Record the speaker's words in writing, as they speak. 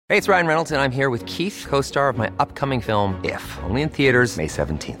Hey, it's Ryan Reynolds, and I'm here with Keith, co-star of my upcoming film, If, only in theaters May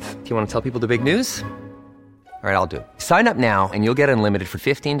 17th. Do you want to tell people the big news? All right, I'll do it. Sign up now and you'll get unlimited for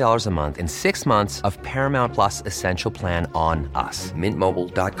 $15 a month and 6 months of Paramount Plus Essential Plan on us.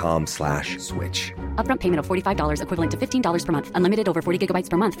 MintMobile.com/switch. Upfront payment of $45 equivalent to $15 per month. Unlimited over 40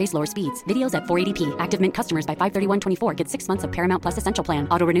 gigabytes per month. Face lower speeds. Videos at 480p. Active Mint customers by 531.24 get 6 months of Paramount Plus Essential Plan.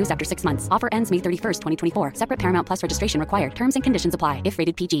 Auto renews after 6 months. Offer ends May 31st, 2024. Separate Paramount Plus registration required. Terms and conditions apply if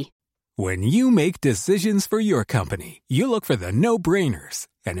rated PG. When you make decisions for your company, you look for the no-brainers.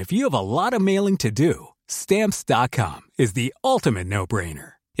 And if you have a lot of mailing to do, Stamps.com is the ultimate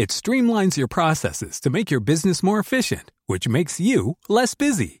no-brainer. It streamlines your processes to make your business more efficient, which makes you less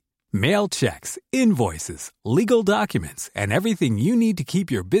busy. Mail checks, invoices, legal documents, and everything you need to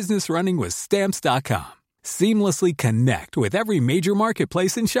keep your business running with Stamps.com. Seamlessly connect with every major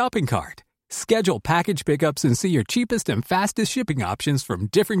marketplace and shopping cart. Schedule package pickups and see your cheapest and fastest shipping options from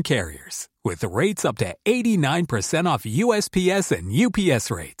different carriers, with rates up to 89% off USPS and UPS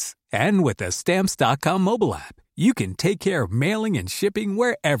rates. And with the Stamps.com mobile app, you can take care of mailing and shipping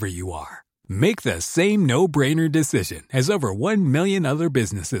wherever you are. Make the same no-brainer decision as over 1 million other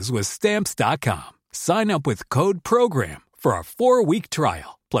businesses with Stamps.com. Sign up with code PROGRAM for a 4-week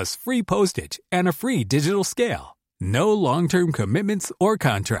trial, plus free postage and a free digital scale. No long-term commitments or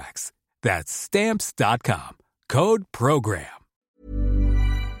contracts. That's Stamps.com. Code PROGRAM.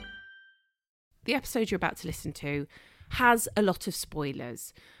 The episode you're about to listen to has a lot of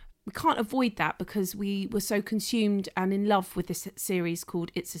spoilers. We can't avoid that because we were so consumed and in love with this series called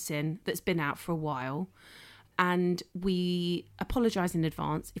It's a Sin that's been out for a while. And we apologise in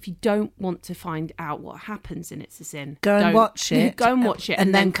advance if you don't want to find out what happens in It's a Sin. Go and watch it. Go and watch it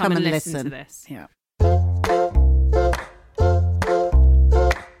and then come and listen to this. Yeah.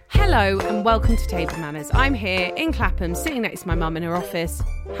 Hello and welcome to Table Manners. I'm here in Clapham, sitting next to my mum in her office.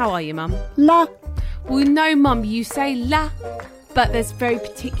 How are you, mum? La. Well, no, mum, you say la, but there's a very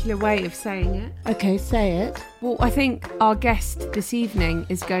particular way of saying it. Okay, say it. Well, I think our guest this evening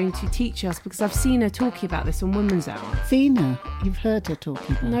is going to teach us because I've seen her talking about this on Women's Hour. Zena, you've heard her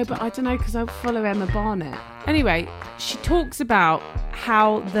talking about No, but I don't know because I follow Emma Barnett. Anyway, she talks about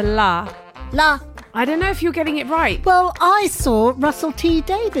how the la... I don't know if you're getting it right. Well, I saw Russell T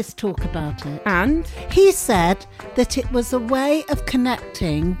Davies talk about it. And? He said that it was a way of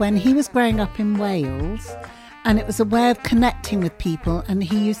connecting when he was growing up in Wales, and it was a way of connecting with people, and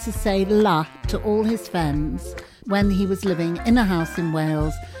he used to say la to all his friends when he was living in a house in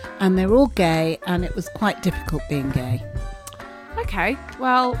Wales, and they're all gay, and it was quite difficult being gay. Okay,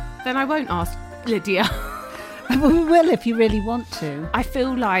 well, then I won't ask Lydia. We will if you really want to. I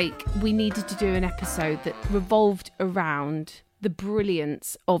feel like we needed to do an episode that revolved around the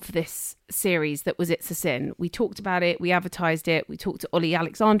brilliance of this series that was It's a Sin. We talked about it, we advertised it, we talked to Ollie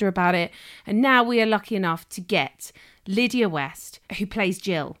Alexander about it, and now we are lucky enough to get Lydia West, who plays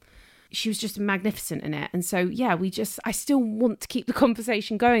Jill. She was just magnificent in it. And so, yeah, I still want to keep the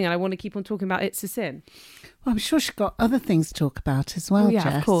conversation going and I want to keep on talking about It's a Sin. Well, I'm sure she's got other things to talk about as well, yeah,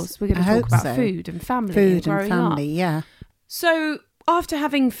 Jess. Of course. We're going to talk about food and family. Food and family, up. yeah. So after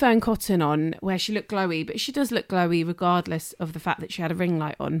having Fern Cotton on, where she looked glowy, but she does look glowy regardless of the fact that she had a ring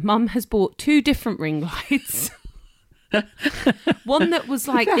light on, Mum has bought 2 different ring lights. One that was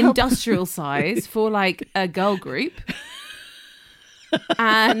like industrial size for like a girl group.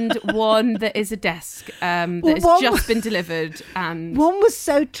 And one that is a desk that has just been delivered. And one was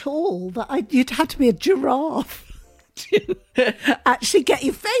so tall that you'd had to be a giraffe to actually get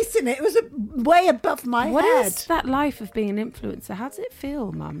your face in it. It was way above my head. What is that life of being an influencer? How does it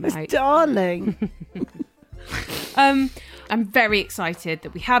feel, Mum? It's darling. I'm very excited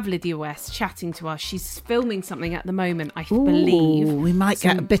that we have Lydia West chatting to us. She's filming something at the moment, I believe. We might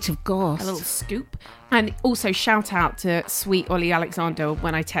get a bit of goss. A little scoop. And also shout out to sweet Ollie Alexander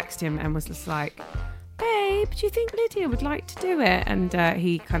when I text him and was just like, babe, do you think Lydia would like to do it? And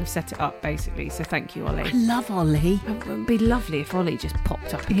he kind of set it up, basically. So thank you, Ollie. I love Ollie. It would be lovely if Ollie just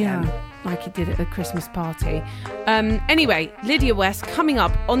popped up again, like he did at the Christmas party. Anyway, Lydia West coming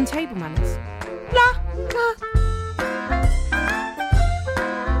up on Table Manners. La, la.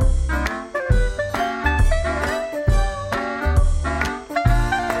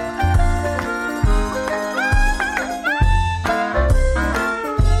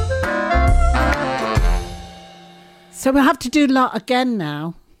 So we'll have to do lot again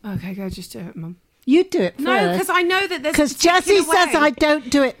now. Okay, go, just do it, Mum. You do it first. No, because I know that there's because Jessie says I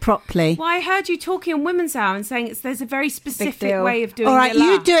don't do it properly. Well, I heard you talking on Women's Hour and saying there's a very specific way of doing it. All right,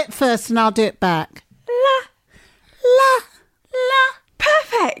 you do it first and I'll do it back. La, la, la.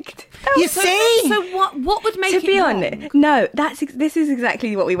 perfect. You see? So what would make To it be wrong? honest, no, this is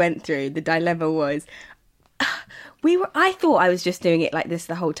exactly what we went through. The dilemma was, I thought I was just doing it like this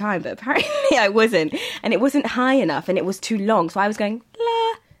the whole time, but apparently I wasn't, and it wasn't high enough, and it was too long, so I was going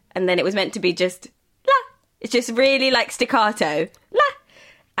la, and then it was meant to be just la. It's just really like staccato la.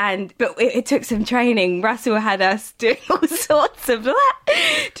 But it took some training. Russell had us doing all sorts of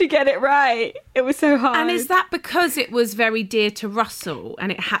that to get it right. It was so hard. And is that because it was very dear to Russell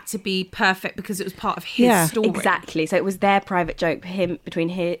and it had to be perfect because it was part of his story? Exactly. So it was their private joke between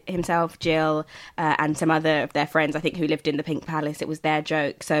himself, Jill, and some other of their friends, I think, who lived in the Pink Palace. It was their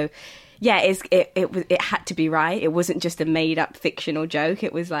joke. So yeah, it had to be right. It wasn't just a made up fictional joke.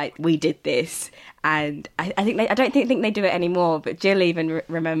 It was like, we did this. And I don't think they do it anymore, but Jill even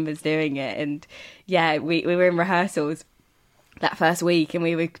remembers doing it. And yeah, we were in rehearsals that first week and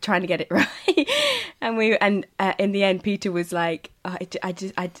we were trying to get it right. And in the end, Peter was like, I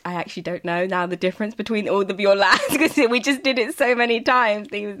actually don't know now the difference between all of your laughs because we just did it so many times.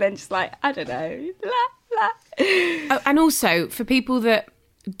 He was then just like, I don't know, la, la. Oh, and also for people that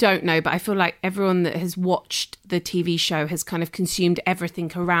don't know, but I feel like everyone that has watched the TV show has kind of consumed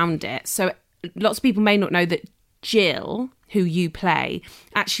everything around it. So lots of people may not know that Jill, who you play,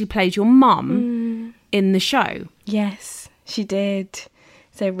 actually played your mum in the show. Yes, she did.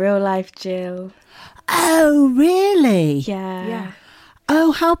 So real life Jill. Oh, really? Yeah.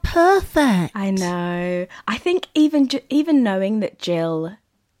 Oh, how perfect. I know. I think even knowing that Jill,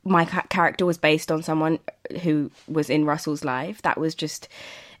 my character, was based on someone who was in Russell's life, that was just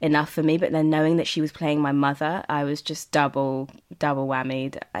enough for me. But then knowing that she was playing my mother, I was just double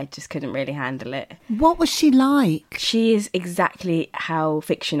whammied. I just couldn't really handle it. What was she like? She is exactly how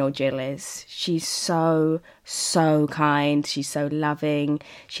fictional Jill is. She's so kind. She's so loving.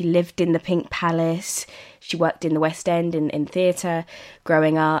 She lived in the Pink Palace. She worked in the West End in theatre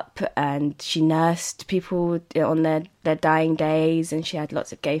growing up, and she nursed people on their dying days, and she had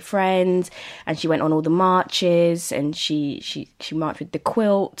lots of gay friends, and she went on all the marches, and she marched with the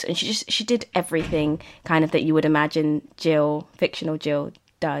quilt, and she did everything kind of that you would imagine Jill, fictional Jill,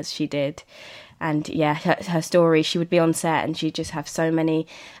 does. She did. And yeah, her story, she would be on set and she'd just have so many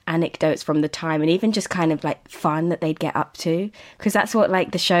anecdotes from the time, and even just kind of like fun that they'd get up to. Because that's what,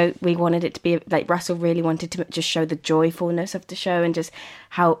 like, the show, we wanted it to be, like, Russell really wanted to just show the joyfulness of the show and just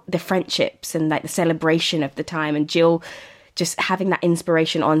how the friendships and like the celebration of the time. And Jill just having that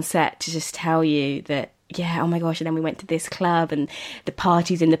inspiration on set to just tell you that, yeah, oh my gosh, and then we went to this club and the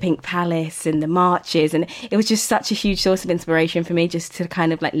parties in the Pink Palace and the marches, and it was just such a huge source of inspiration for me just to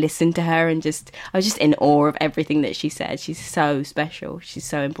kind of like listen to her, and I was just in awe of everything that she said. She's so special. She's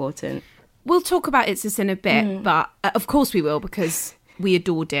so important. We'll talk about It's a Sin a bit, but of course we will, because we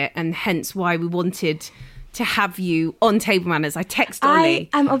adored it, and hence why we wanted to have you on Table Manners. I texted Ollie.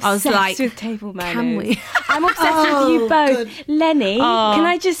 I'm obsessed I was like, with Table Manners. Can we? I'm obsessed with you both. good. Lenny, can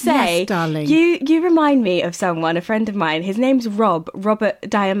I just say, Yes, darling. you remind me of someone, a friend of mine. His name's Robert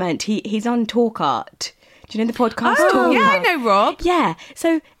Diamant. He's on Talk Art. Do you know the podcast Talk Art? Yeah, I know Rob. Yeah.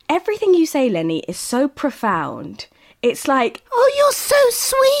 So everything you say, Lenny, is so profound. It's like, Oh, you're so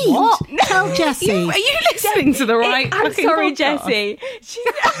sweet. What? Tell Jessie. Are you listening to the right I'm fucking sorry, podcast? Jessie.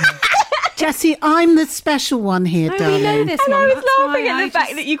 Jessie, I'm the special one here, No, darling. we know this, And Mum. I was That's laughing why at I the fact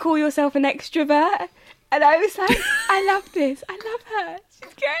just- that you call yourself an extrovert. And I was like, I love this. I love her.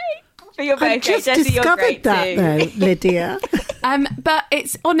 She's great. But you're I both great. just Jessie, you're discovered great that, too. though, Lydia. But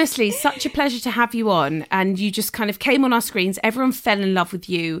it's honestly such a pleasure to have you on, and you just kind of came on our screens. Everyone fell in love with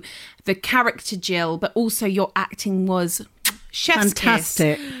you, the character Jill, but also your acting was chef's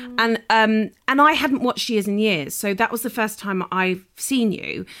Fantastic. kiss. And I hadn't watched Years and Years, so that was the first time I've seen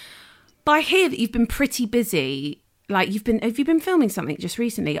you. But I hear that you've been pretty busy. Like, have you been filming something just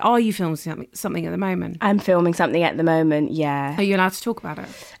recently? Are you filming something at the moment? I'm filming something at the moment, yeah. Are you allowed to talk about it?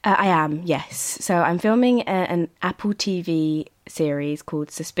 I am, yes. So I'm filming an Apple TV series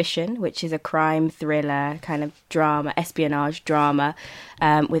called Suspicion, which is a crime thriller kind of drama, espionage drama,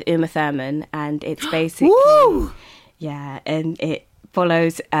 with Uma Thurman, and it's basically Woo! yeah, and it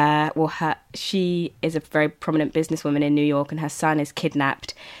follows she is a very prominent businesswoman in New York, and her son is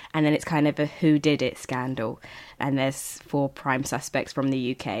kidnapped, and then it's kind of a whodidit scandal, and there's 4 prime suspects from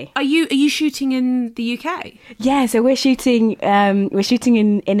the UK. Are you shooting in the UK? Yeah, so we're shooting in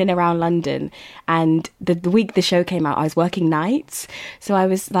and around London, and the week the show came out, I was working nights, so I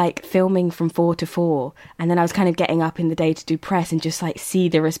was like filming from 4 to 4, and then I was kind of getting up in the day to do press and just like see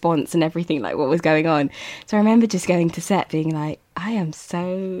the response and everything, like what was going on. So I remember just going to set being like, I am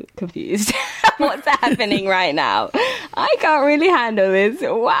so confused. what's happening right now? I can't really handle this.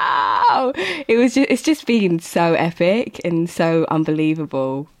 Wow. It's just been so epic and so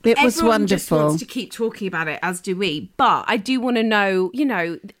unbelievable. It was Everyone just wonderful. wants to keep talking about it, as do we. But I do want to know,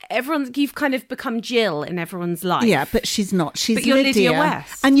 you've kind of become Jill in everyone's life. Yeah, but she's not. She's But you're Lydia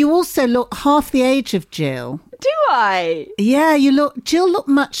West. And you also look half the age of Jill. Do I? Yeah, Jill looked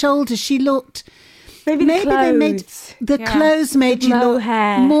much older. She looked... Maybe the clothes. Clothes made you look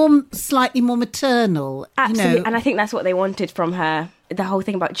hair. slightly more maternal. Absolutely, and I think that's what they wanted from her. The whole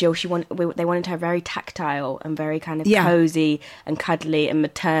thing about Jill, they wanted her very tactile and very kind of cozy and cuddly and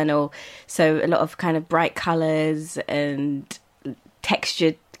maternal. So a lot of kind of bright colours and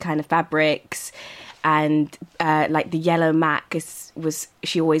textured kind of fabrics. And like the yellow MAC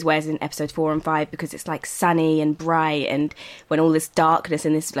she always wears in episodes 4 and 5 because it's like sunny and bright, and when all this darkness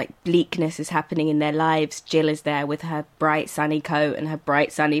and this like bleakness is happening in their lives, Jill is there with her bright sunny coat and her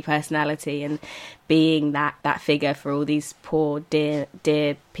bright sunny personality and being that figure for all these poor dear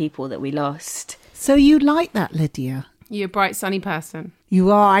people that we lost. So you like that, Lydia? You're a bright, sunny person.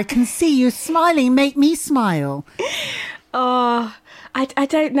 You are. I can see you smiling. Make me smile. Oh, I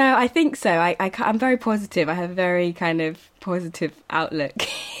don't know. I think so. I'm very positive. I have a very kind of positive outlook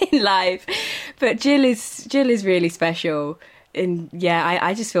in life. But Jill is really special. And yeah,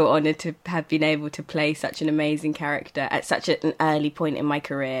 I just feel honoured to have been able to play such an amazing character at such an early point in my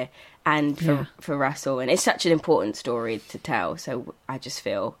career, and for Russell. And it's such an important story to tell. So I just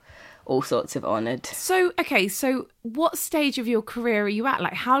feel all sorts of honoured. So what stage of your career are you at?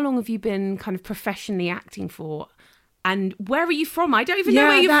 Like, how long have you been kind of professionally acting for? And where are you from? I don't even know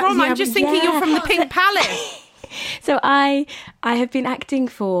where you're from. I'm just thinking you're from the Pink Palace. So I have been acting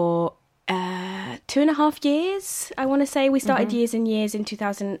for 2.5 years, I want to say. We started Years and Years in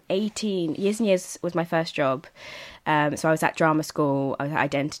 2018. Years and Years was my first job. So I was at drama school. I was at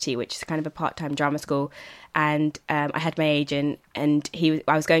Identity, which is kind of a part-time drama school. And I had my agent, and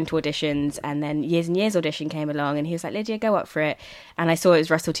I was going to auditions, and then Years and Years audition came along, and he was like, Lydia, go up for it. And I saw it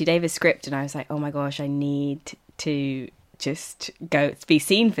was Russell T Davies' script, and I was like, oh my gosh, I need to just go be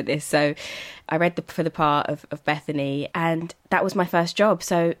seen for this. So I read for the part of Bethany, and that was my first job.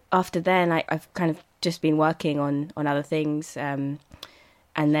 So after then I've kind of just been working on other things, and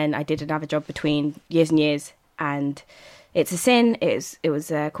then I did another job between Years and Years and It's a Sin. It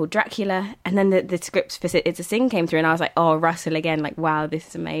was called Dracula, and then the script for It's a Sin came through, and I was like, oh, Russell again, like, wow, this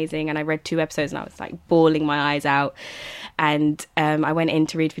is amazing. And I read 2 episodes and I was like bawling my eyes out, and I went in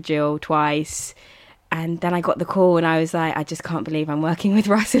to read for Jill twice. And then I got the call and I was like, I just can't believe I'm working with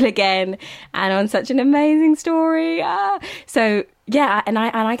Russell again and on such an amazing story. So yeah, and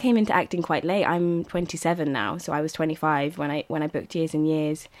I came into acting quite late. I'm 27 now, so I was 25 when I booked Years and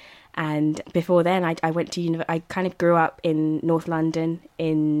Years. And before then, I went to I kind of grew up in North London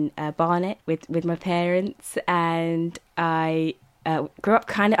in Barnet with my parents, and I grew up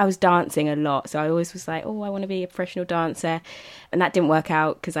I was dancing a lot, so I always was like, oh, I want to be a professional dancer, and that didn't work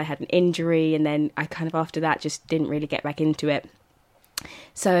out because I had an injury, and then I kind of after that just didn't really get back into it.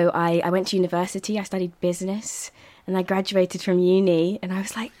 So I went to university. I studied business, and I graduated from uni, and I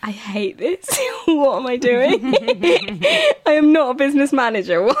was like, I hate this. What am I doing? I am not a business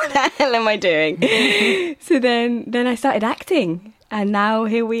manager. What the hell am I doing? So then I started acting. And now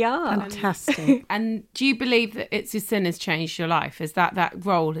here we are. Fantastic. And do you believe that It's a Sin has changed your life? Is that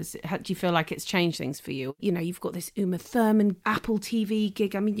role, do you feel like it's changed things for you? You know, you've got this Uma Thurman Apple TV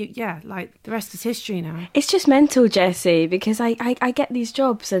gig. I mean, like the rest is history now. It's just mental, Jessie, because I get these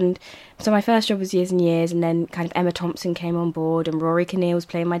jobs. And so my first job was Years and Years, and then kind of Emma Thompson came on board, and Rory Kinnear's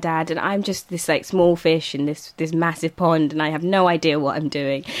playing my dad. And I'm just this like small fish in this massive pond, and I have no idea what I'm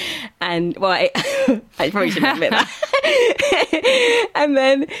doing. And well, I probably shouldn't admit that. And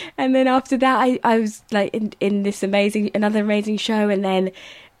then after that, I was like in this another amazing show, and then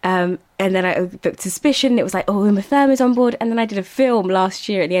I booked Suspicion. It was like, oh, Uma Thurman's on board, and then I did a film last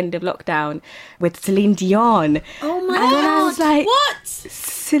year at the end of lockdown with Celine Dion. Oh my God! And I was like, what?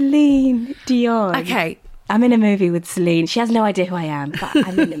 Celine Dion. Okay. I'm in a movie with Celine. She has no idea who I am, but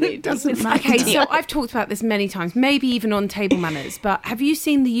I'm in a movie. Doesn't matter. Okay, so I've talked about this many times, maybe even on Table Manners, but have you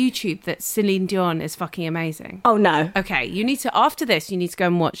seen the YouTube that Celine Dion is fucking amazing? Oh, no. Okay, after this, you need to go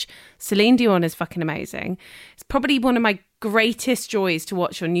and watch Celine Dion is fucking amazing. It's probably one of my greatest joys to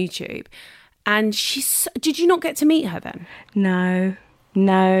watch on YouTube. And did you not get to meet her then? No,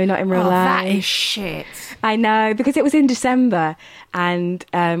 not in real life. That is shit. I know, because it was in December, and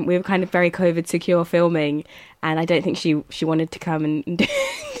we were kind of very COVID secure filming, and I don't think she wanted to come and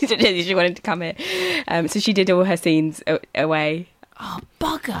she wanted to come here. So she did all her scenes away. Oh,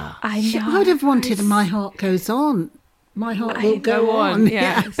 bugger. I know. I would have wanted My Heart Goes On. My heart will go on.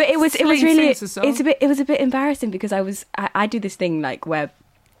 Yeah. But it was Celine really, sings the song. it was a bit embarrassing because I do this thing like where,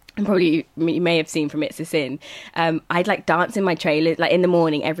 and probably you may have seen from It's a Sin, I'd like dance in my trailer like in the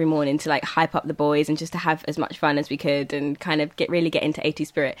morning, every morning, to like hype up the boys and just to have as much fun as we could and kind of get into 80s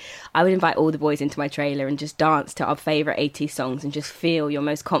spirit. I would invite all the boys into my trailer and just dance to our favourite 80s songs and just feel your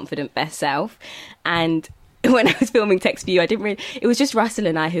most confident best self. And when I was filming Text for You, it was just Russell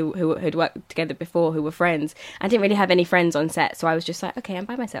and I who had worked together before, who were friends. I didn't really have any friends on set, so I was just like, okay, I'm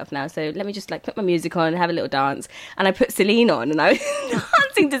by myself now, so let me just like put my music on and have a little dance. And I put Celine on and I was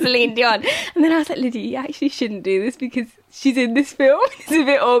dancing to Celine Dion. And then I was like, Lydia, you actually shouldn't do this because she's in this film. It's a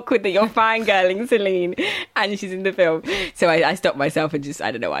bit awkward that you're fangirling Celine and she's in the film. So I stopped myself and just, I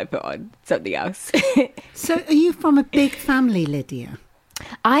don't know, I put on something else. So are you from a big family, Lydia?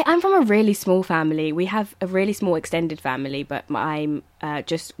 I'm from a really small family. We have a really small extended family, but I'm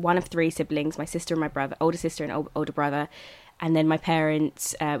just one of 3 siblings, my sister and my brother, older sister and older brother. And then my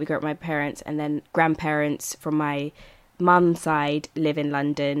parents, we grew up with my parents, and then grandparents from my mum's side live in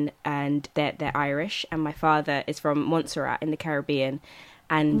London and they're Irish. And my father is from Montserrat in the Caribbean.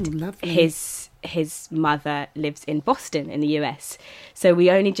 And his mother lives in Boston in the US. So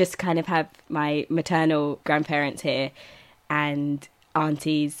we only just kind of have my maternal grandparents here and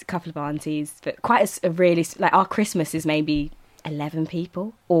aunties, a couple of aunties, but quite a really, like our Christmas is maybe 11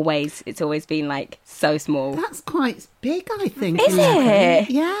 people. It's always been like so small. That's quite big, I think. Is 11. it?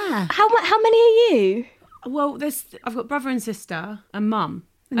 Yeah. How many are you? Well, I've got brother and sister and mum.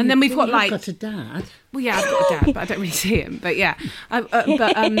 And then we've got You've like... got a dad. Well, yeah, I've got a dad, but I don't really see him. But yeah, I'm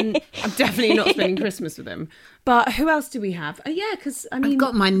definitely not spending Christmas with him. But who else do we have? Yeah, because I mean... I've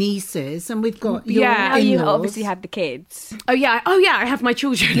got my nieces and we've got your Now in-laws. you obviously have the kids. Oh yeah, I have my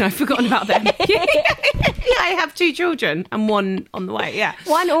children. I've forgotten about them. Yeah, I have 2 children and one on the way, yeah.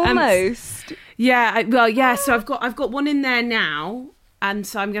 One almost. So I've got one in there now. And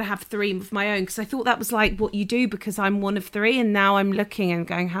so I'm going to have 3 of my own because I thought that was like what you do because I'm one of 3. And now I'm looking and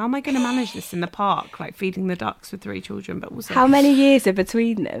going, how am I going to manage this in the park? Like feeding the ducks with 3 children. But also, how many years are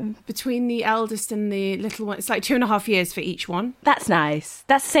between them? Between the eldest and the little one, it's like 2.5 years for each one. That's nice.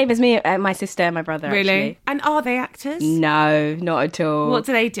 That's the same as me, my sister and my brother. Really? Actually. And are they actors? No, not at all. What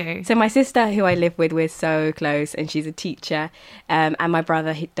do they do? So my sister, who I live with, we're so close, and she's a teacher. And my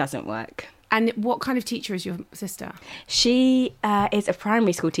brother, he doesn't work. And what kind of teacher is your sister? She is a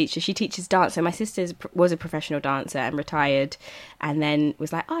primary school teacher. She teaches dance. So my sister was a professional dancer and retired and then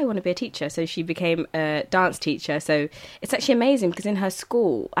was like, I want to be a teacher. So she became a dance teacher. So it's actually amazing because in her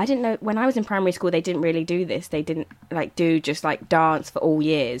school, I didn't know, when I was in primary school, they didn't really do this. They didn't do just dance for all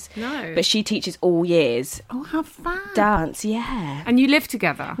years. No. But she teaches all years. Oh, how fun. Dance, yeah. And you live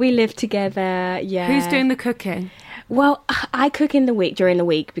together? We live together, yeah. Who's doing the cooking? Well, I cook during the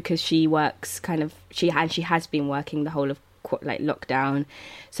week because she works she has been working the whole of lockdown.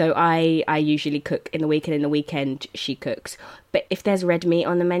 So I usually cook in the week, and in the weekend she cooks. But if there's red meat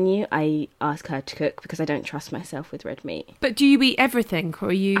on the menu, I ask her to cook because I don't trust myself with red meat. But do you eat everything, or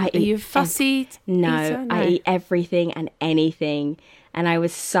are you fussy? No, I eat everything and anything. And I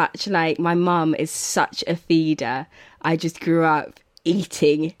was my mum is such a feeder. I just grew up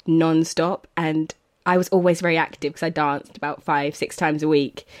eating non-stop, and I was always very active because I danced about 5-6 times a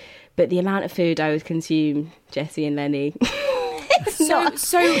week. But the amount of food I would consume, Jessie and Lenny.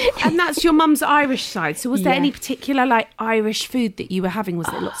 So, and that's your mum's Irish side. So was there any particular Irish food that you were having? Was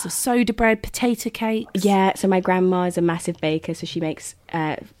there lots of soda bread, potato cakes? Yeah, so my grandma is a massive baker, so she makes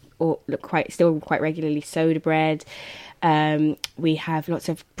still quite regularly soda bread. We have lots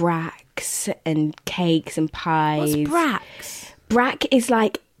of bracks and cakes and pies. What's bracks? Brack is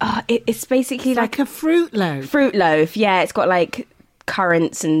it's basically like a fruit loaf. Fruit loaf, yeah. It's got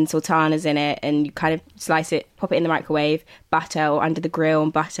currants and sultanas in it, and you kind of slice it, pop it in the microwave, butter, or under the grill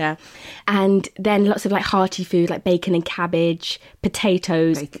and butter. And then lots of hearty food like bacon and cabbage,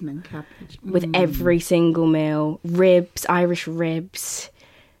 potatoes. Bacon and cabbage. With every single meal. Ribs, Irish ribs.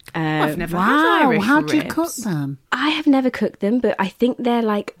 I've never had Irish how ribs. do you cook them? I have never cooked them, but I think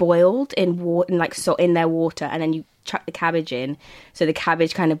they're boiled in water, in their water, and then you chuck the cabbage in, so the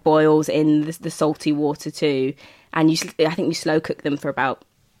cabbage kind of boils in the salty water too, and I think you slow cook them for about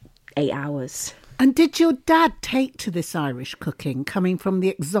 8 hours. And did your dad take to this Irish cooking, coming from the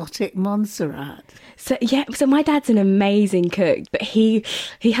exotic Montserrat? So my dad's an amazing cook, but he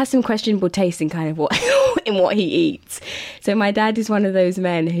has some questionable taste in kind of what he eats. So my dad is one of those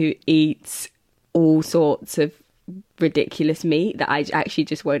men who eats all sorts of ridiculous meat that I actually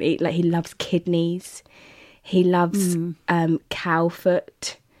just won't eat. He loves kidneys. He loves cow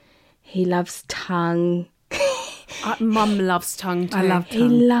foot. He loves tongue. Mum loves tongue too. I love He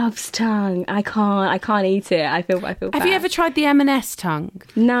tongue. loves tongue. I can't eat it. I feel bad. Have you ever tried the M&S tongue?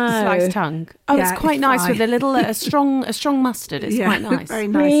 No. Sliced tongue. Oh, Yeah, it's quite it's nice fine. with a little a strong mustard. It's quite nice. Very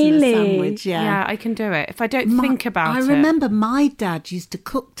nice in Really? a sandwich, Yeah, I can do it if I don't think about it. I remember my dad used to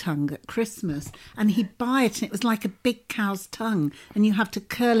cook tongue at Christmas, and he'd buy it, and it was like a big cow's tongue, and you have to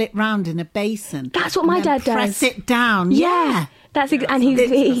curl it round in a basin. That's what and my then dad does. Press it down. Yeah. And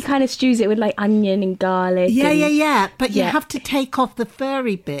he kind of stews it with like onion and garlic. Yeah. But you Yeah. have to take off the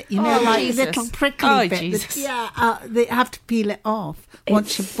furry bit, you know, Oh, like Jesus. the little prickly Oh, bit. Jesus. They have to peel it off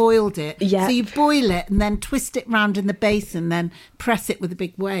once you've boiled it. Yeah. So you boil it and then twist it round in the basin, then press it with a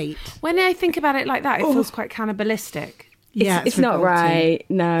big weight. When I think about it like that, it feels quite cannibalistic. Yeah, It's not revolting. right.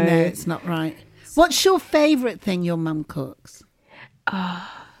 No. No, it's not right. What's your favourite thing your mum cooks?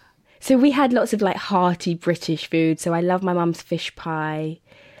 So we had lots of like hearty British food. So I love my mum's fish pie.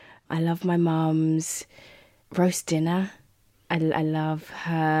 I love my mum's roast dinner. I love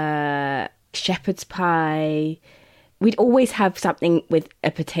her shepherd's pie. We'd always have something with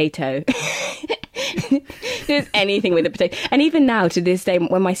a potato. There's anything with a potato. And even now, to this day,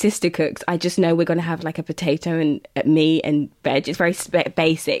 when my sister cooks, I just know we're going to have like a potato and meat and veg. It's very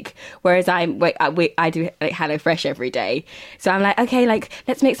basic. Whereas I do like HelloFresh every day. So I'm like, okay, like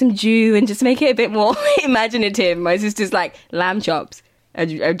let's make some jus and just make it a bit more imaginative. My sister's like lamb chops,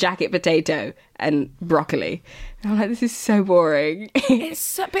 a jacket potato and broccoli. And I'm like, this is so boring. But it's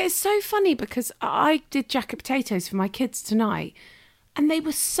so funny because I did jacket potatoes for my kids tonight, and they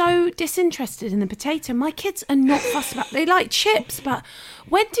were so disinterested in the potato. My kids are not fussed about. They like chips, but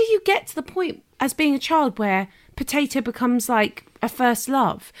when do you get to the point as being a child where potato becomes like a first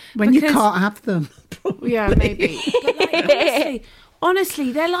love? When you Because- can't have them. Yeah, maybe. But like,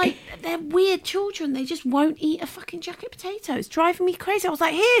 honestly, they're weird children. They just won't eat a fucking jacket potato. It's driving me crazy. I was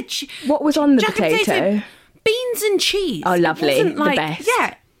like, here. What was on the jacket potato? Beans and cheese. Oh, It lovely. wasn't The best.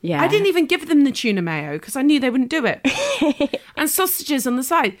 Yeah. Yeah. I didn't even give them the tuna mayo because I knew they wouldn't do it. And sausages on the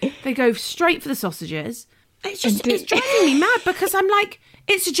side. They go straight for the sausages. It's driving me mad because I'm like,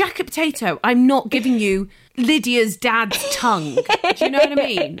 it's a jacket potato. I'm not giving you Lydia's dad's tongue. Do you know what I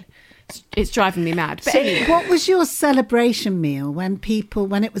mean? It's driving me mad. But anyway. What was your celebration meal when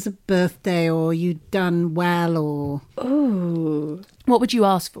it was a birthday or you'd done well or... Ooh. What would you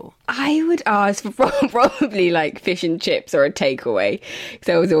ask for? I would ask for probably like fish and chips or a takeaway.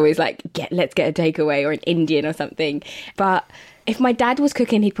 So I was always like, let's get a takeaway or an Indian or something. But if my dad was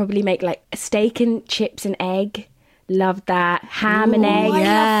cooking, he'd probably make like a steak and chips and egg. Love that. Ham and egg. I love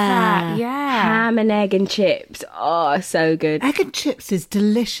that. Yeah. Ham and egg and chips. Oh, so good. Egg and chips is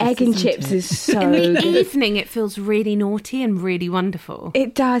delicious. Egg and isn't chips it? is so In the good. evening, it feels really naughty and really wonderful.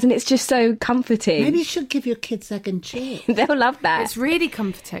 It does, and it's just so comforting. Maybe you should give your kids egg and chips. They'll love that. It's really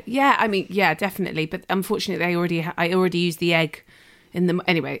comforting. Yeah, I mean, yeah, definitely. But unfortunately, I already used the egg in the...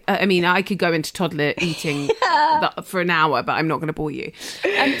 Anyway, I mean, I could go into toddler eating for an hour, but I'm not going to bore you.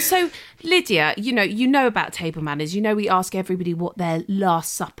 So, Lydia, you know about table manners. You know we ask everybody what their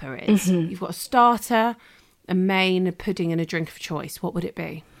last supper is. Mm-hmm. You've got a starter, a main, a pudding and a drink of choice. What would it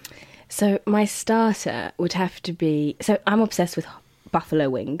be? So my starter would have to be... So I'm obsessed with buffalo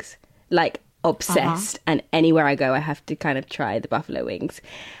wings. Like, obsessed. And anywhere I go, I have to kind of try the buffalo wings.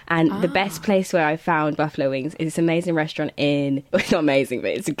 And the best place where I found buffalo wings is this amazing restaurant in... Well, it's not amazing,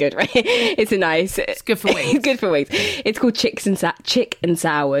 but it's a good... It's a nice... It's good for wings. It's good for wings. It's called Chick and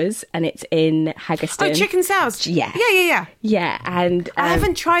Sours, and it's in Haggerston. Oh, chicken sours. Yeah. Yeah. Yeah, and... I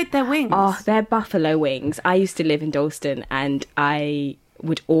haven't tried their wings. Oh, they're buffalo wings. I used to live in Dalston, and I'd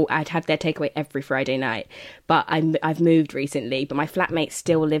have their takeaway every Friday night. But I've moved recently, but my flatmate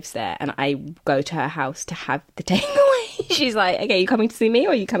still lives there, and I go to her house to have the takeaway. She's like, "Okay, you coming to see me,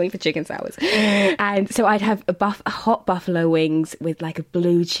 or are you coming for chicken sours?" And so I'd have a hot buffalo wings with like a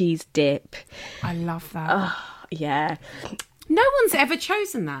blue cheese dip. I love that. Oh, yeah. No one's ever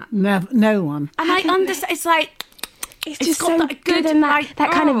chosen that. No one. And I understand. It's like... It's It's just got so that good, good, and like,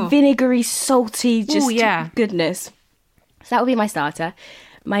 that kind oh. of vinegary, salty, just yeah. goodness. So that would be my starter.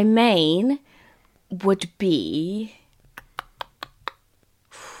 My main would be...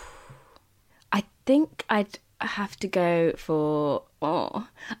 I think I'd have to go for... Oh,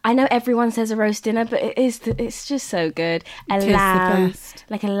 I know everyone says a roast dinner, but it's just so good. It is the best.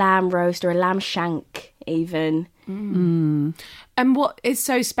 like a lamb roast or a lamb shank, even. And what is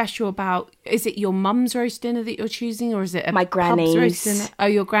so special about... Is it your mum's roast dinner that you're choosing, or is it a My pub's granny's. roast dinner? Oh,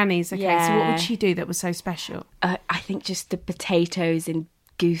 your granny's. Okay, so what Yeah. would she do that was so special? I think just the potatoes in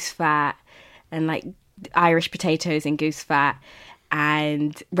goose fat, and like Irish potatoes in goose fat,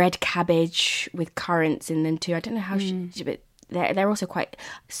 and red cabbage with currants in them too. I don't know how but they're also quite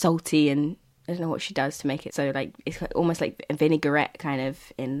salty and I don't know what she does to make it so like it's almost like a vinaigrette kind of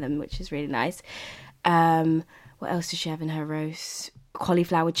in them, which is really nice. What else does she have in her roast?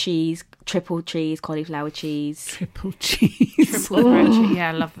 Cauliflower cheese, triple cheese, cauliflower cheese. Triple cheese. Yeah,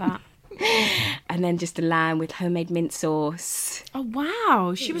 I love that. And then just the lamb with homemade mint sauce. Oh,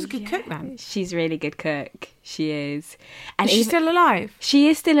 wow. She was a good cook then. She's a really good cook. She is. And Is she still alive? She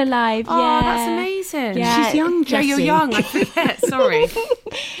is still alive, Oh, yeah. that's amazing. Yeah. She's young, Yeah, Jessie. you're young. I forget. Sorry.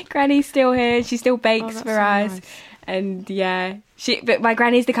 Granny's still here. She still bakes that's for so us. nice. And yeah, but my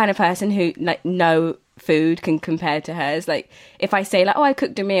granny's the kind of person who like no food can compare to hers. Like if I say like, oh, I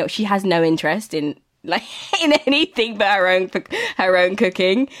cooked a meal, she has no interest in like in anything but her own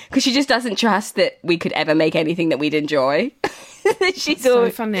cooking, because she just doesn't trust that we could ever make anything that we'd enjoy. She's So all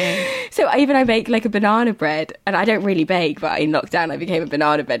funny. So I make like a banana bread, and I don't really bake, but in lockdown I became a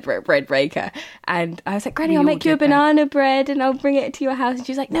banana bread breaker. And I was like, Granny, I'll all make you a did that. banana bread and I'll bring it to your house. And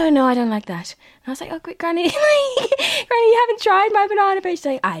she was like, no, I don't like that. And I was like, oh, quick, Granny, Granny, you haven't tried my banana bread. She's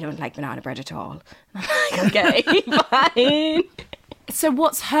like, I don't like banana bread at all. I'm like, okay, fine. So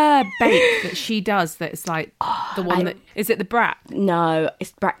what's her bake that she does that's like the one that... Is it the brat? No,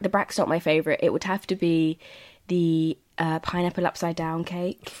 the brack's not my favourite. It would have to be the pineapple upside down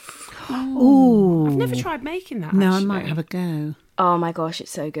cake. Ooh. I've never tried making that, No, I actually. might have a go. Oh my gosh,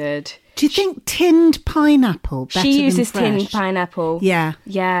 it's so good. Do you think tinned pineapple better She uses than fresh? tinned pineapple. Yeah.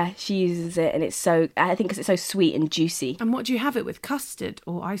 Yeah, she uses it, and it's so... I think 'cause it's so sweet and juicy. And what do you have it with? Custard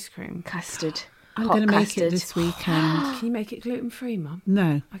or ice cream? Custard. I'm Hot going to make custard. it this weekend. Can you make it gluten-free, Mum?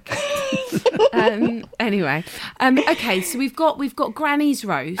 No. Anyway. Okay, so we've got Granny's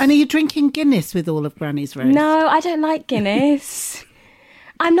roast. And are you drinking Guinness with all of Granny's roast? No, I don't like Guinness.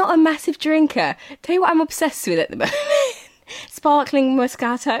 I'm not a massive drinker. Tell you what I'm obsessed with at the moment. Sparkling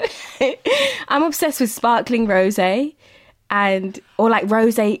Moscato. I'm obsessed with sparkling rosé or like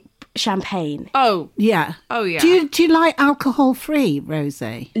rosé champagne. Oh, Yeah. Oh, yeah. Do you like alcohol-free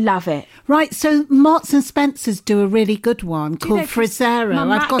rosé? Love it. Right, so Marks and Spencer's do a really good one called they? Frisero.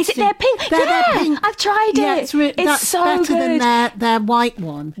 Mum, I've got Is it to- their pink? They're Yeah, their pink. I've tried Yeah, it. it's It's so better than good. their white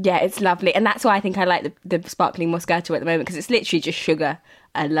one. Yeah, it's lovely. And that's why I think I like the sparkling Moscato at the moment, because it's literally just sugar.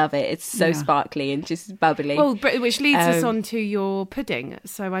 I love it. It's so sparkly and just bubbly. well, which leads us on to your pudding.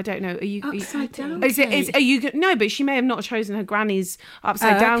 So I don't know. Are you Upside down Is it? cake. Are you? No, but she may have not chosen her granny's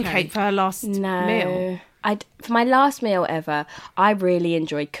upside down okay. cake for her last meal. For my last meal ever, I really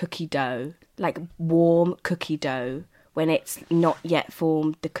enjoyed cookie dough, like warm cookie dough when it's not yet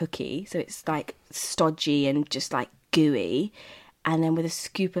formed the cookie. So it's like stodgy and just like gooey. And then with a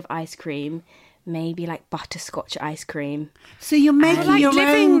scoop of ice cream, maybe like butterscotch ice cream. So you're making like your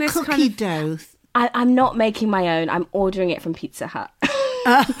living own this cookie kind of- dough. I'm not making my own. I'm ordering it from Pizza Hut.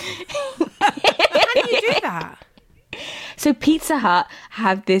 How do you do that? So Pizza Hut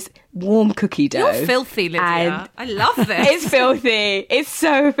have this warm cookie dough. You're filthy, Lydia. And I love this. it's filthy. It's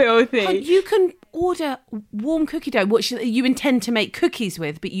so filthy. You can order warm cookie dough, which you intend to make cookies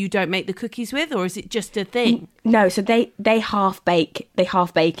with, but you don't make the cookies with, or is it just a thing? No, so they half bake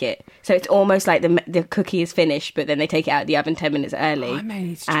it. So it's almost like the cookie is finished, but then they take it out of the oven 10 minutes early. I may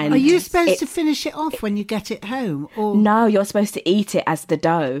need to try And Are you supposed to it's- finish it off when you get it home? Or No, you're supposed to eat it as the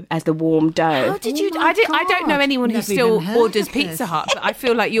dough, as the warm dough. How did Oh you? my I don't know God. anyone who Never still even heard orders of Pizza this. Hut, but I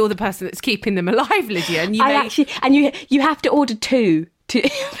feel like you're the person that's keeping them alive, Lydia. And you I actually, and you have to order two to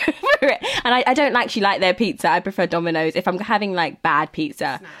for it. And I don't actually like their pizza. I prefer Domino's. If I'm having like bad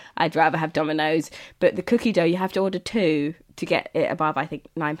pizza, I'd rather have Domino's. But the cookie dough, you have to order two to get it above, I think,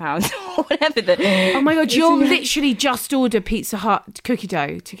 £9 or whatever. Oh my God, you'll literally just order Pizza Hut cookie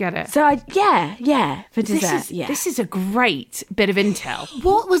dough to get it. So for dessert. This is a great bit of intel.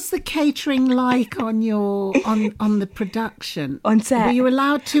 what was the catering like on your on the production? On set? Were you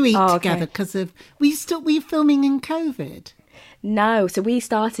allowed to eat Oh, okay. together because of were you filming in COVID? No, so we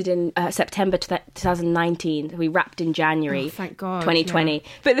started in September 2019. We wrapped in January Oh, thank God, 2020. yeah.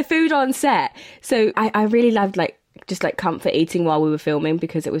 But the food on set, so I really loved just comfort eating while we were filming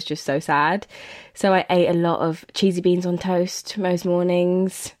because it was just so sad. So I ate a lot of cheesy beans on toast most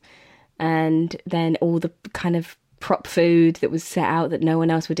mornings, and then all the kind of prop food that was set out that no one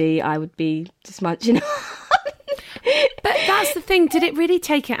else would eat, I would be just munching on. But that's the thing. Did it really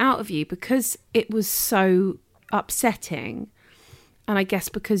take it out of you because it was so upsetting? And I guess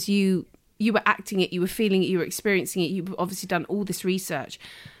because you were acting it, you were feeling it, you were experiencing it, you've obviously done all this research.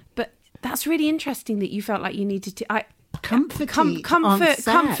 But that's really interesting that you felt like you needed to... Comfort comfort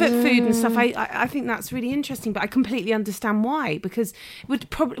food and stuff. I think that's really interesting, but I completely understand why, because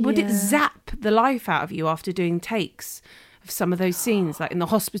it would it zap the life out of you after doing takes of some of those scenes, like in the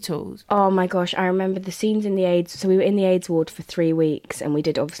hospitals? Oh my gosh, I remember the scenes in the AIDS. So we were in the AIDS ward for 3 weeks, and we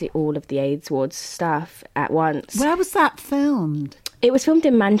did obviously all of the AIDS ward stuff at once. Where was that filmed? It was filmed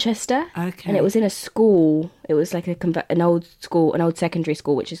in Manchester, Okay. and it was in a school. It was like an old school, an old secondary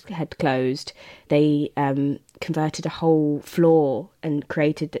school which had closed. They converted a whole floor and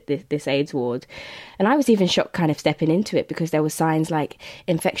created this AIDS ward. And I was even shocked kind of stepping into it, because there were signs like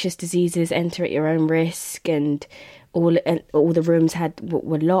infectious diseases, enter at your own risk, and all the rooms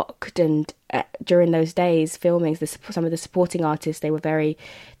were locked. And during those days filming, some of the supporting artists,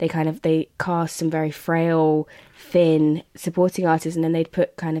 they cast some very frail, thin supporting artists, and then they'd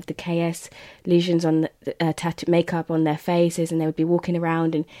put kind of the KS lesions on the tattoo makeup on their faces, and they would be walking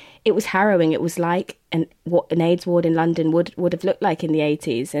around, and it was harrowing. It was like what an AIDS ward in London would have looked like in the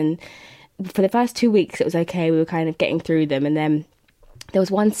 80s. And for the first 2 weeks it was okay, we were kind of getting through them, and then there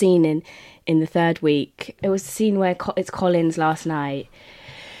was one scene in the third week. It was the scene where it's Colin's last night,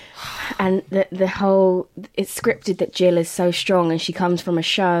 and it's scripted that Jill is so strong, and she comes from a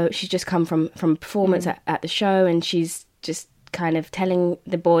show. She's just come from a performance at the show, and she's just kind of telling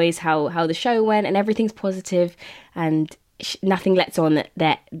the boys how the show went, and everything's positive, and nothing lets on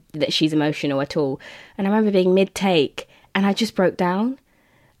that she's emotional at all. And I remember being mid-take, and I just broke down,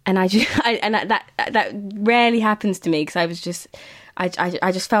 and that rarely happens to me, because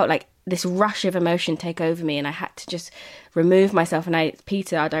I just felt like this rush of emotion take over me, and I had to just remove myself. And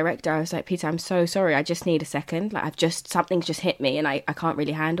Peter, our director, I was like, Peter, I'm so sorry, I just need a second. Like something's just hit me, and I can't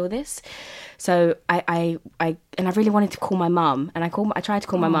really handle this. So I really wanted to call my mum, and I tried to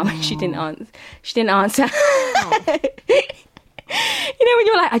call my mum, and she didn't answer. You know, when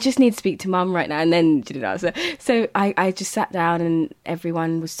you're like, I just need to speak to mum right now, and then she didn't answer. So I just sat down, and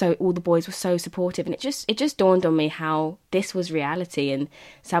all the boys were so supportive, and it just dawned on me how this was reality. And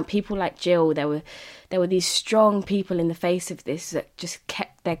some people like Jill, there were these strong people in the face of this that just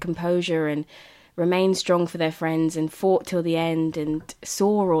kept their composure and remained strong for their friends and fought till the end, and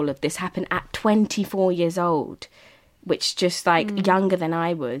saw all of this happen at 24 years old, which just like younger than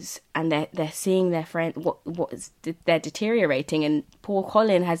I was, and they're seeing their friend they're deteriorating, and poor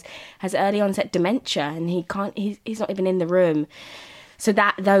Colin has early onset dementia, and he's not even in the room. So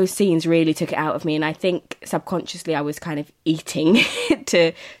those scenes really took it out of me, and I think subconsciously I was kind of eating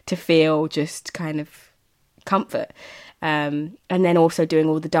to feel just kind of comfort. And then also doing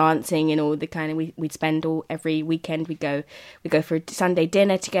all the dancing and all the kind of, we'd spend every weekend we'd go for a Sunday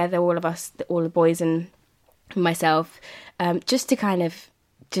dinner together, all of us, all the boys and myself, just to kind of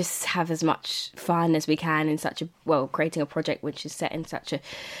just have as much fun as we can in creating a project which is set in such a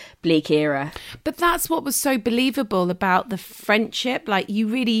bleak era. But that's what was so believable about the friendship. Like, you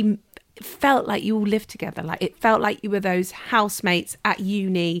really felt like you all lived together. Like, it felt like you were those housemates at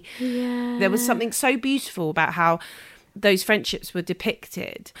uni. Yeah. There was something so beautiful about how those friendships were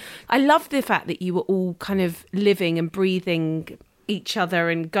depicted. I love the fact that you were all kind of living and breathing each other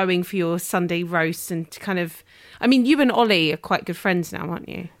and going for your Sunday roasts, and kind of, I mean, you and Ollie are quite good friends now, aren't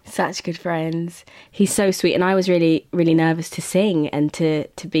you? Such good friends. He's so sweet, and I was really, really nervous to sing and to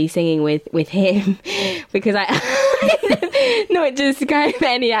be singing with him because I not just kind of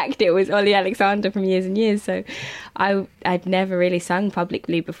any actor. It was Ollie Alexander from Years and Years, so I'd never really sung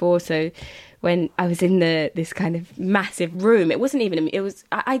publicly before. So when I was in this kind of massive room, it was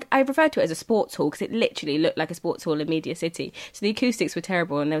I referred to it as a sports hall, because it literally looked like a sports hall in Media City. So the acoustics were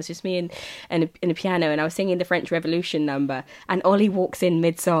terrible, and there was just me and a piano, and I was singing the French Revolution number, and Ollie walks in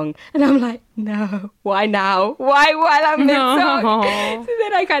mid-song, and I'm like, no, why now? Why while I'm mid-song? No. So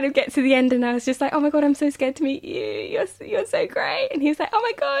then I kind of get to the end, and I was just like, oh my God, I'm so scared to meet you. You're so great. And he was like, oh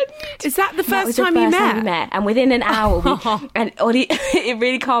my God. Is that the first time you met? And within an hour, and Ollie, it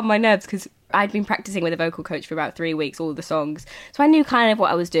really calmed my nerves, because I'd been practicing with a vocal coach for about 3 weeks, all the songs. So I knew kind of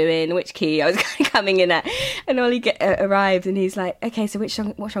what I was doing, which key I was kind of coming in at. And Ollie arrived, and he's like, okay, so what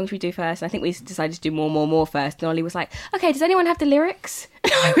song should we do first? And I think we decided to do more first. And Ollie was like, okay, does anyone have the lyrics?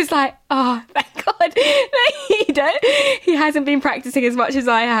 And I was like, oh, thank God. He hasn't been practicing as much as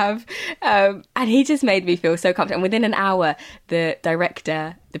I have. And he just made me feel so comfortable. And within an hour, the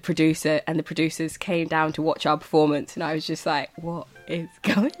director, the producer, and the producers came down to watch our performance. And I was just like, what is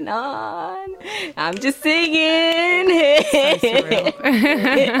going on? I'm just singing.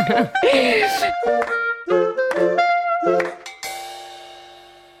 So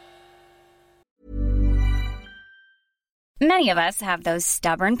Many of us have those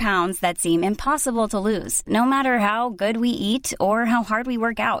stubborn pounds that seem impossible to lose, no matter how good we eat or how hard we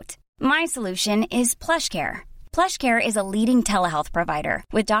work out. My solution is PlushCare. PlushCare is a leading telehealth provider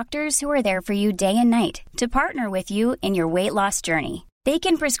with doctors who are there for you day and night to partner with you in your weight loss journey. They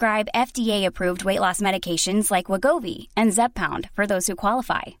can prescribe FDA-approved weight loss medications like Wegovy and Zepbound for those who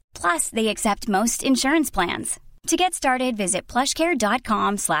qualify. Plus, they accept most insurance plans. To get started, visit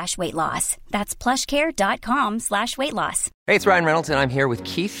plushcare.com/weightloss. That's plushcare.com/weightloss. Hey, it's Ryan Reynolds, and I'm here with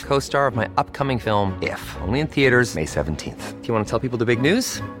Keith, co-star of my upcoming film, If, only in theaters May 17th. Do you want to tell people the big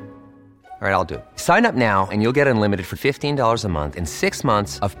news? All right, I'll do it. Sign up now and you'll get unlimited for $15 a month and 6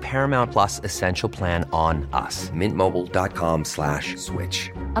 months of Paramount Plus Essential Plan on us. MintMobile.com/switch.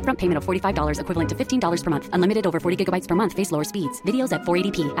 Upfront payment of $45 equivalent to $15 per month. Unlimited over 40 gigabytes per month. Face lower speeds. Videos at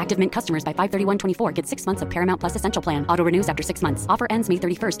 480p. Active Mint customers by 531.24 get 6 months of Paramount Plus Essential Plan. Auto renews after 6 months. Offer ends May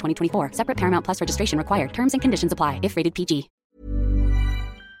 31st, 2024. Separate Paramount Plus registration required. Terms and conditions apply if rated PG.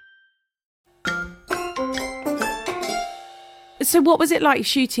 So what was it like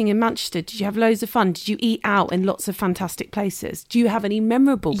shooting in Manchester? Did you have loads of fun? Did you eat out in lots of fantastic places? Do you have any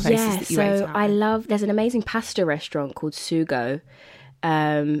memorable places that you ate out? There's an amazing pasta restaurant called Sugo.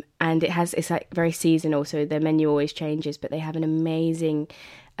 And it's like very seasonal, so their menu always changes, but they have an amazing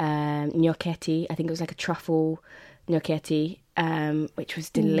gnocchetti. I think it was like a truffle gnocchetti, which was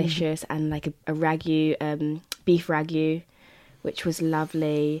delicious, and like a ragu, beef ragu, which was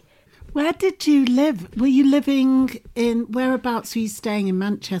lovely. Where did you live? Were you living in, whereabouts were you staying in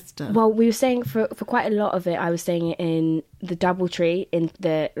Manchester? Well, we were staying for quite a lot of it. I was staying in the Doubletree in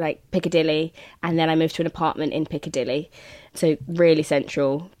the Piccadilly, and then I moved to an apartment in Piccadilly. So really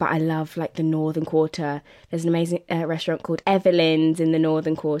central, but I love like the Northern Quarter. There's an amazing restaurant called Evelyn's in the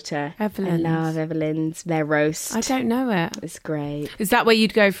Northern Quarter. Evelyn's. I love Evelyn's. Their roast. I don't know it. It's great. Is that where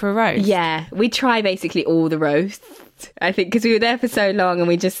you'd go for a roast? Yeah, we try basically all the roasts. I think because we were there for so long, and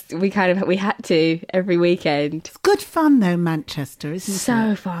we had to every weekend. It's good fun though, Manchester, isn't it?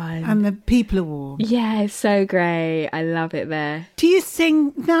 So fun, and the people are warm. Yeah, it's so great. I love it there. Do you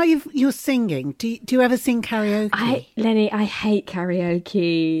sing now? You're singing. Do you ever sing karaoke? Lenny, I hate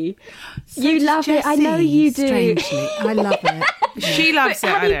karaoke. So you love Jessie, it. I know you do. Strangely, I love it. She loves it.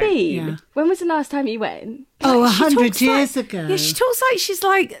 Have you been? Yeah. When was the last time you went? Oh, She 100 talks years like- ago. Yeah, she talks like she's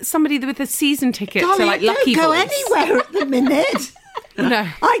like somebody with a season ticket Golly, to like I Lucky don't go Boys. anywhere at the minute. No.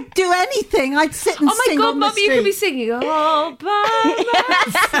 I'd do anything. I'd sit and Oh my sing God, on the Mum, you could be street. singing all by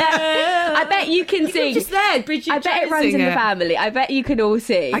myself. I bet you can sing. Just there, Bridget I bet it Jones runs in sing the it. family. I bet you can all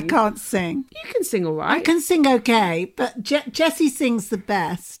sing. I can't sing. You can sing all right. I can sing okay, but Jessie sings the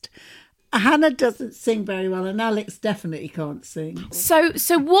best. Hannah doesn't sing very well, and Alex definitely can't sing. So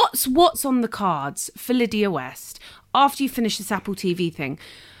what's on the cards for Lydia West after you finish this Apple TV thing?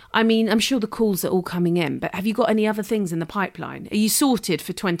 I mean, I'm sure the calls are all coming in, but have you got any other things in the pipeline? Are you sorted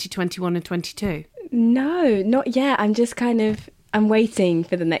for 2021 and 22? No, not yet. I'm just I'm waiting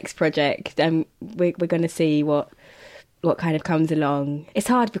for the next project. We're going to see what kind of comes along. It's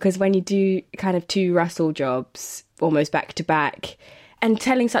hard because when you do kind of two Russell jobs almost back to back and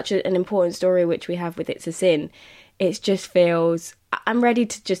telling such an important story, which we have with It's a Sin, it just feels, I'm ready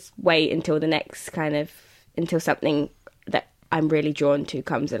to just wait until the next until something that I'm really drawn to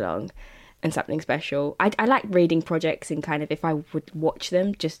comes along and something special. I like reading projects and if I would watch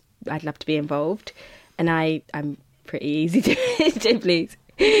them, just I'd love to be involved. And I'm pretty easy to please.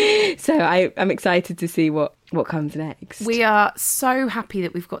 So I'm excited to see what comes next. We are so happy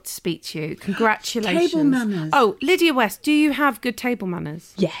that we've got to speak to you. Congratulations. Table manners. Oh, Lydia West, do you have good table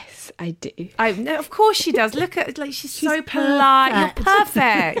manners? Yes, I do. No, of course she does. Look at she's so polite. perfect. You're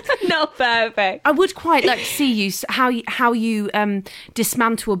perfect. Not perfect. I would quite like to see you how you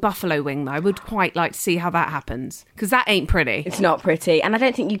dismantle a buffalo wing though. I would quite like to see how that happens because that ain't pretty. It's not pretty, and I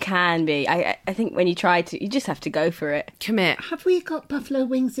don't think you can be. I think when you try to, you just have to go for it. Commit. Have we got buffalo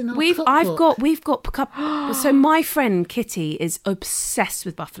wings in our cookbook? We've got a couple. So my friend Kitty is obsessed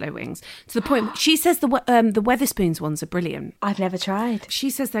with buffalo wings to the point she says the Wetherspoons ones are brilliant. I've never tried.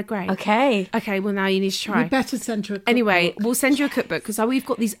 She says they're great. Okay. Well now you need to try. We better send her a cookbook. Anyway, we'll send you a cookbook because we've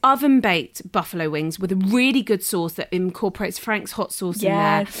got these oven-baked buffalo wings with a really good sauce that incorporates Frank's hot sauce in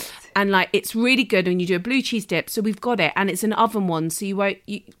there. And it's really good when you do a blue cheese dip. So we've got it, and it's an oven one, so you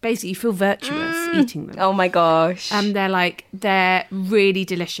basically feel virtuous eating them. Oh my gosh. They're really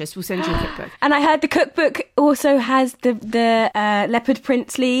delicious. We'll send you a cookbook. And I heard the cookbook also has the leopard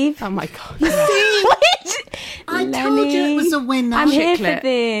print sleeve. Oh my God. I told you it was a winner. I'm here Chiclet. for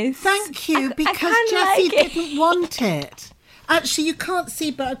this. Thank you, because kinda Jessie like it. didn't want it. Actually, you can't see,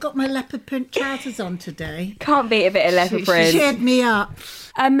 but I got my leopard print trousers on today. Can't beat a bit of leopard print. Cheered me up.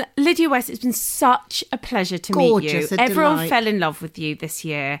 Lydia West, it's been such a pleasure to meet Gorgeous, you. a Everyone delight. fell in love with you this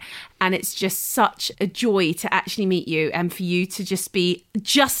year, and it's just such a joy to actually meet you and for you to just be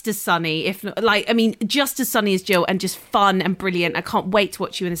just as sunny, if not, just as sunny as Jill, and just fun and brilliant. I can't wait to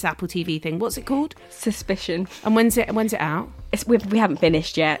watch you in this Apple TV thing. What's it called? Suspicion. And when's it out? we haven't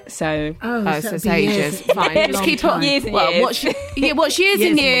finished yet, so... so it's ages. Fine. Just keep on. Years and years. Watch years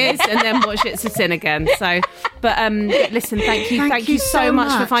and years, and then watch It's a Sin again. So, but listen, thank you so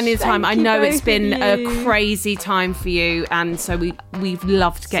much for finding the time. I know it's been a crazy time for you, and so we've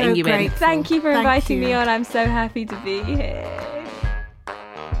loved getting you in. Thank you for inviting me on. I'm so happy to be here.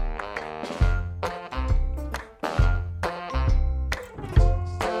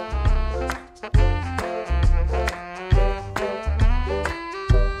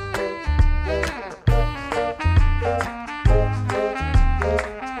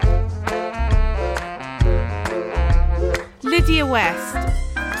 Lydia West,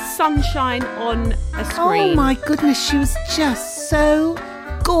 sunshine on a screen. Oh my goodness, she was just so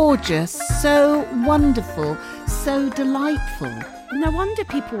gorgeous, so wonderful, so delightful. No wonder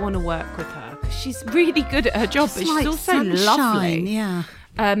people want to work with her, because she's really good at her job, but like she's also sunshine, lovely. Yeah.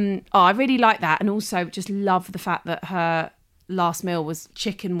 I really like that, and also just love the fact that her last meal was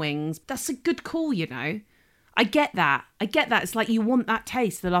chicken wings. That's a good call, you know. I get that. It's like you want that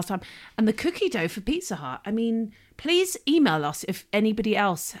taste the last time. And the cookie dough for Pizza Hut. I mean, please email us if anybody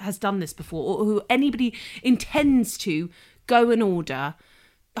else has done this before, or who anybody intends to go and order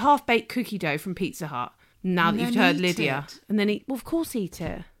half-baked cookie dough from Pizza Hut now that you've heard Lydia. And then well, of course eat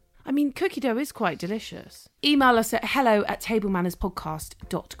it. I mean, cookie dough is quite delicious. Email us at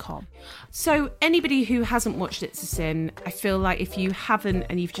hello@tablemannerspodcast.com. So anybody who hasn't watched It's a Sin, I feel like if you haven't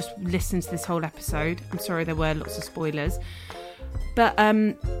and you've just listened to this whole episode, I'm sorry there were lots of spoilers. But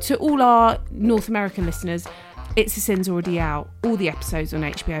to all our North American listeners, It's a Sin's already out. All the episodes on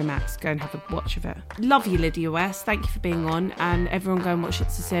HBO Max. Go and have a watch of it. Love you, Lydia West. Thank you for being on. And everyone go and watch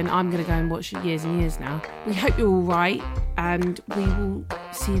It's a Sin. I'm going to go and watch it years and years now. We hope you're all right. And we will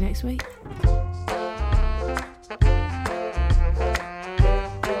see you next week.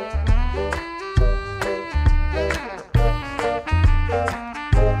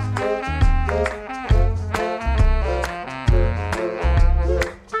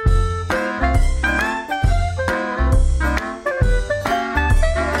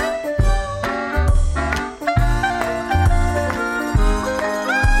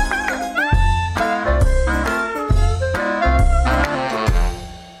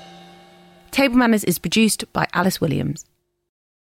 Table Manners is produced by Alice Williams.